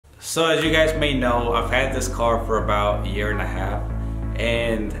So as you guys may know, I've had this car for about a year and a half,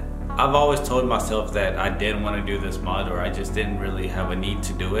 and I've always told myself that I didn't want to do this mod, or I just didn't really have a need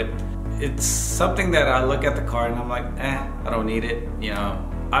to do it. It's something that I look at the car and I'm like, I don't need it, you know.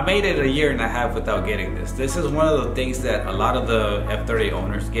 I made it a year and a half without getting this. This is one of the things that a lot of the F30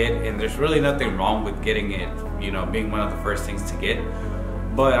 owners get, and there's really nothing wrong with getting it, you know, being one of the first things to get.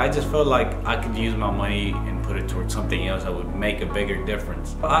 But I just felt like I could use my money and put it towards something else that would make a bigger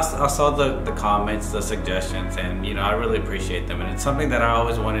difference. I saw the comments, the suggestions, and you know, I really appreciate them, and it's something that I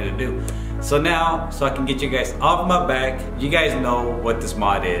always wanted to do. So now, so I can get you guys off my back, you guys know what this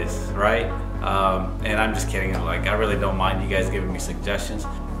mod is, right? And I'm just kidding, like I really don't mind you guys giving me suggestions.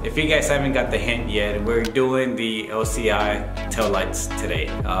 If you guys haven't got the hint yet, we're doing the LCI taillights today.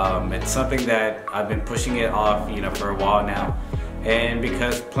 It's something that I've been pushing it off, you know, for a while now. And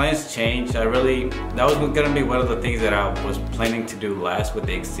because plans change, that was gonna be one of the things that I was planning to do last with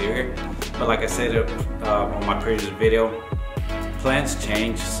the exterior. But like I said on my previous video, plans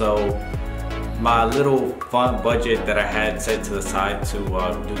change. So my little fun budget that I had set to the side to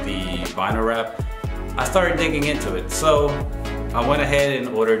do the vinyl wrap, I started digging into it. So I went ahead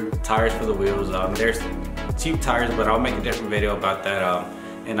and ordered tires for the wheels. There's cheap tires, but I'll make a different video about that,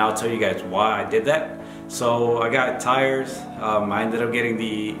 and I'll tell you guys why I did that. So I got tires. I ended up getting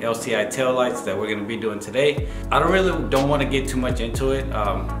the LCI taillights that we're gonna be doing today. I don't want to get too much into it,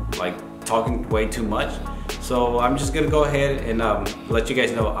 like talking way too much. So I'm just gonna go ahead and let you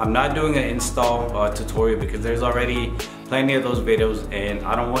guys know I'm not doing an install tutorial because there's already plenty of those videos and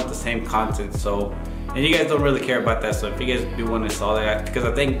I don't want the same content. So, and you guys don't really care about that. So if you guys do want to install that, because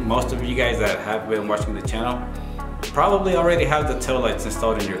I think most of you guys that have been watching the channel probably already have the taillights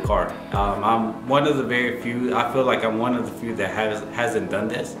installed in your car. I'm one of the very few, I feel like I'm one of the few that hasn't done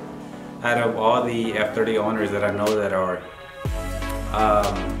this out of all the F30 owners that I know that are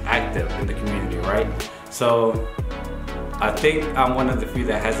active in the community, right? So I think I'm one of the few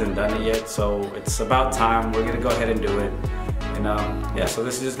that hasn't done it yet, so it's about time. We're gonna go ahead and do it. And yeah, so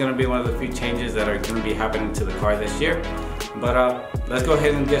this is just gonna be one of the few changes that are gonna be happening to the car this year. But let's go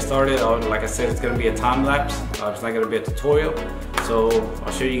ahead and get started. Like I said, it's gonna be a time lapse. It's not gonna be a tutorial. So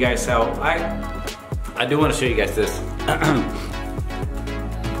I'll show you guys how, I do wanna show you guys this.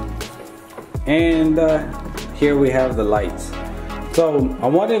 And here we have the lights. So I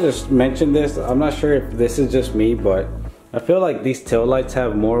wanted to mention this. I'm not sure if this is just me, but I feel like these tail lights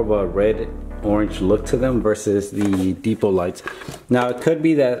have more of a red orange look to them versus the Depo lights. Now it could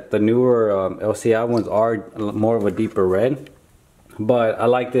be that the newer LCI ones are more of a deeper red, but I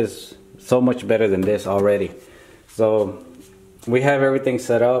like this so much better than this already. So we have everything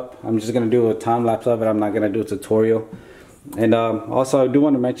set up. I'm just gonna do a time lapse of it. I'm not gonna do a tutorial. And also I do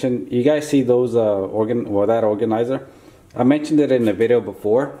want to mention, you guys see those that organizer? I mentioned it in the video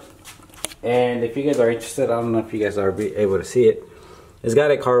before, and if you guys are interested, I don't know if you guys are able to see it. It's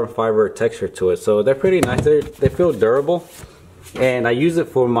got a carbon fiber texture to it, so they're pretty nice. They feel durable, and I use it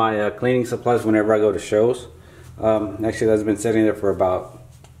for my cleaning supplies whenever I go to shows. Actually, that's been sitting there for about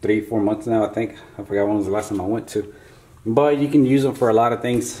 3-4 months now, I think. I forgot when was the last time I went to. But you can use them for a lot of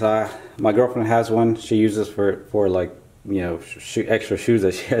things. My girlfriend has one. She uses for like, you know, extra shoes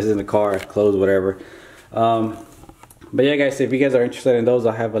that she has in the car, clothes, whatever. But yeah, guys, if you guys are interested in those,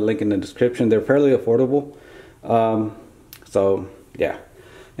 I'll have a link in the description. They're fairly affordable. So yeah.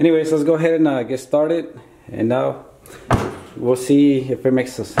 Anyways, let's go ahead and get started, and now we'll see if it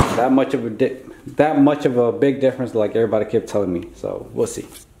makes us that much of a big difference like everybody kept telling me. So we'll see.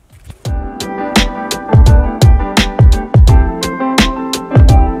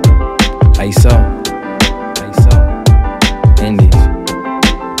 ISO, Indies,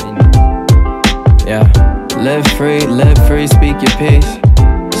 yeah. Live free, speak your piece.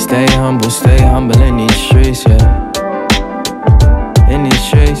 Stay humble in these streets, yeah. In these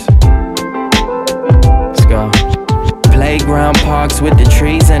streets, let's go. Playground parks with the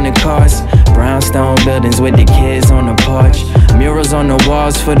trees and the cars. Brownstone buildings with the kids on the porch. Murals on the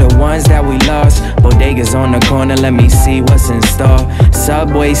walls for the ones that we lost. Bodegas on the corner, let me see what's in store.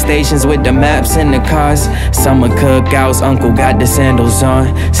 Subway stations with the maps and the cars. Summer cookouts, uncle got the sandals on.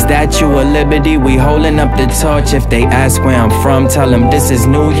 Statue of Liberty, we holding up the torch. If they ask where I'm from, tell them this is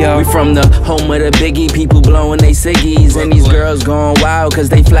New York. We from the home of the Biggie, people blowing they ciggies. And these girls going wild cause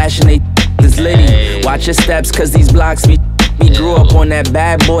they flashing they this litty. Watch your steps cause these blocks be He grew up on that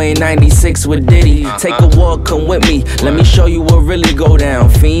bad boy in 96 with Diddy. Take a walk, come with me, let me show you what really go down.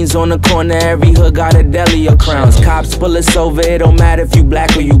 Fiends on the corner, every hood got a deli or crowns. Cops pull us over, it don't matter if you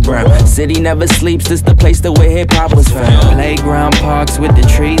black or you brown. City never sleeps, this the place that where hip-hop was found. Playground parks with the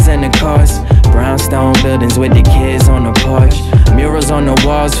trees and the cars. Brownstone buildings with the kids on the porch. Murals on the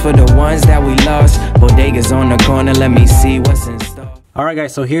walls for the ones that we lost. Bodegas on the corner, let me see what's in store. Alright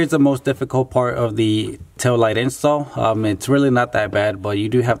guys, so here's the most difficult part of the taillight install. It's really not that bad, but you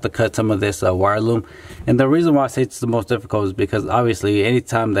do have to cut some of this wire loom. And the reason why I say it's the most difficult is because obviously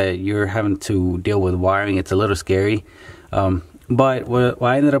anytime that you're having to deal with wiring, it's a little scary. But what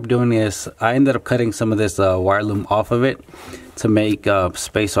I ended up doing is I ended up cutting some of this wire loom off of it to make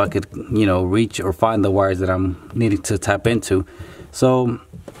space so I could, you know, reach or find the wires that I'm needing to tap into. So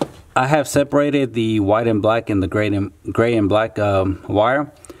I have separated the white and black and the gray and black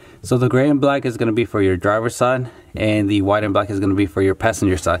wire. So the gray and black is going to be for your driver's side, and the white and black is going to be for your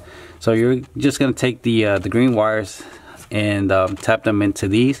passenger side. So you're just going to take the green wires and tap them into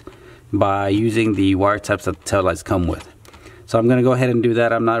these by using the wire taps that the taillights come with. So I'm going to go ahead and do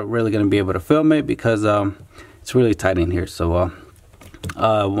that. I'm not really going to be able to film it because it's really tight in here. So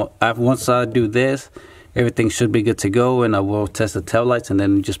once I do this, everything should be good to go, and I will test the taillights and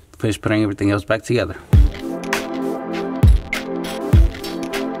then just finish putting everything else back together.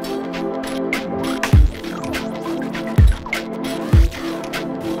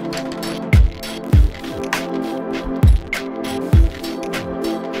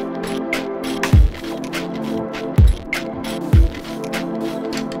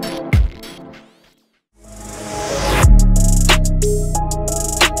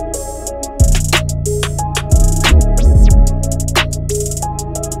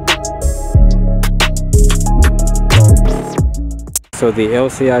 So the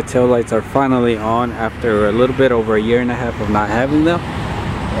LCI taillights are finally on after a little bit over a year and a half of not having them,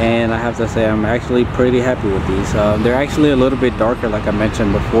 and I have to say I'm actually pretty happy with these. They're actually a little bit darker, like I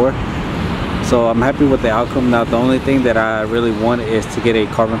mentioned before, so I'm happy with the outcome. Now the only thing that I really want is to get a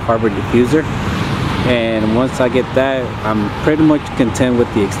carbon fiber diffuser, and once I get that, I'm pretty much content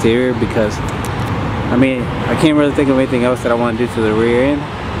with the exterior, because I mean I can't really think of anything else that I want to do to the rear end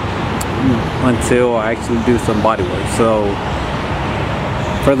until I actually do some body work. So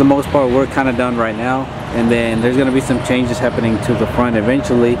for the most part, we're kind of done right now, and then there's going to be some changes happening to the front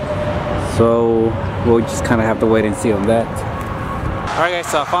eventually, so we'll just kind of have to wait and see on that. Alright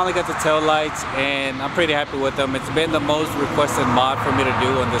guys, so I finally got the tail lights and I'm pretty happy with them. It's been the most requested mod for me to do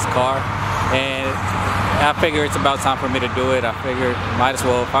on this car, and I figure it's about time for me to do it. I figured might as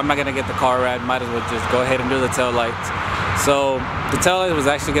well, if I'm not going to get the car wrapped, might as well just go ahead and do the tail lights. So the tail light was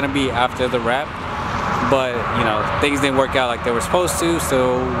actually going to be after the wrap, but you know, things didn't work out like they were supposed to,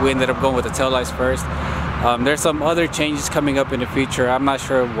 so we ended up going with the taillights first. There's some other changes coming up in the future. I'm not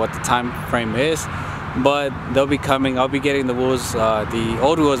sure what the time frame is, but they'll be coming. I'll be getting the wheels, the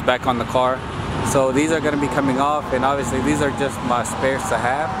old wheels back on the car, so these are going to be coming off, and obviously these are just my spares to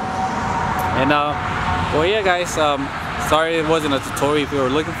have. And well yeah guys, sorry it wasn't a tutorial if you were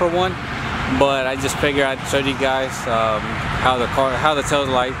looking for one, but I just figured I'd show you guys how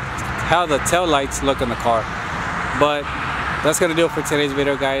the tail lights look in the car. But that's gonna do it for today's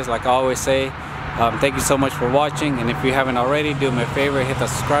video guys. Like I always say, thank you so much for watching, and if you haven't already, do me a favor, hit the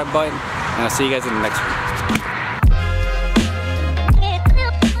subscribe button, and I'll see you guys in the next one.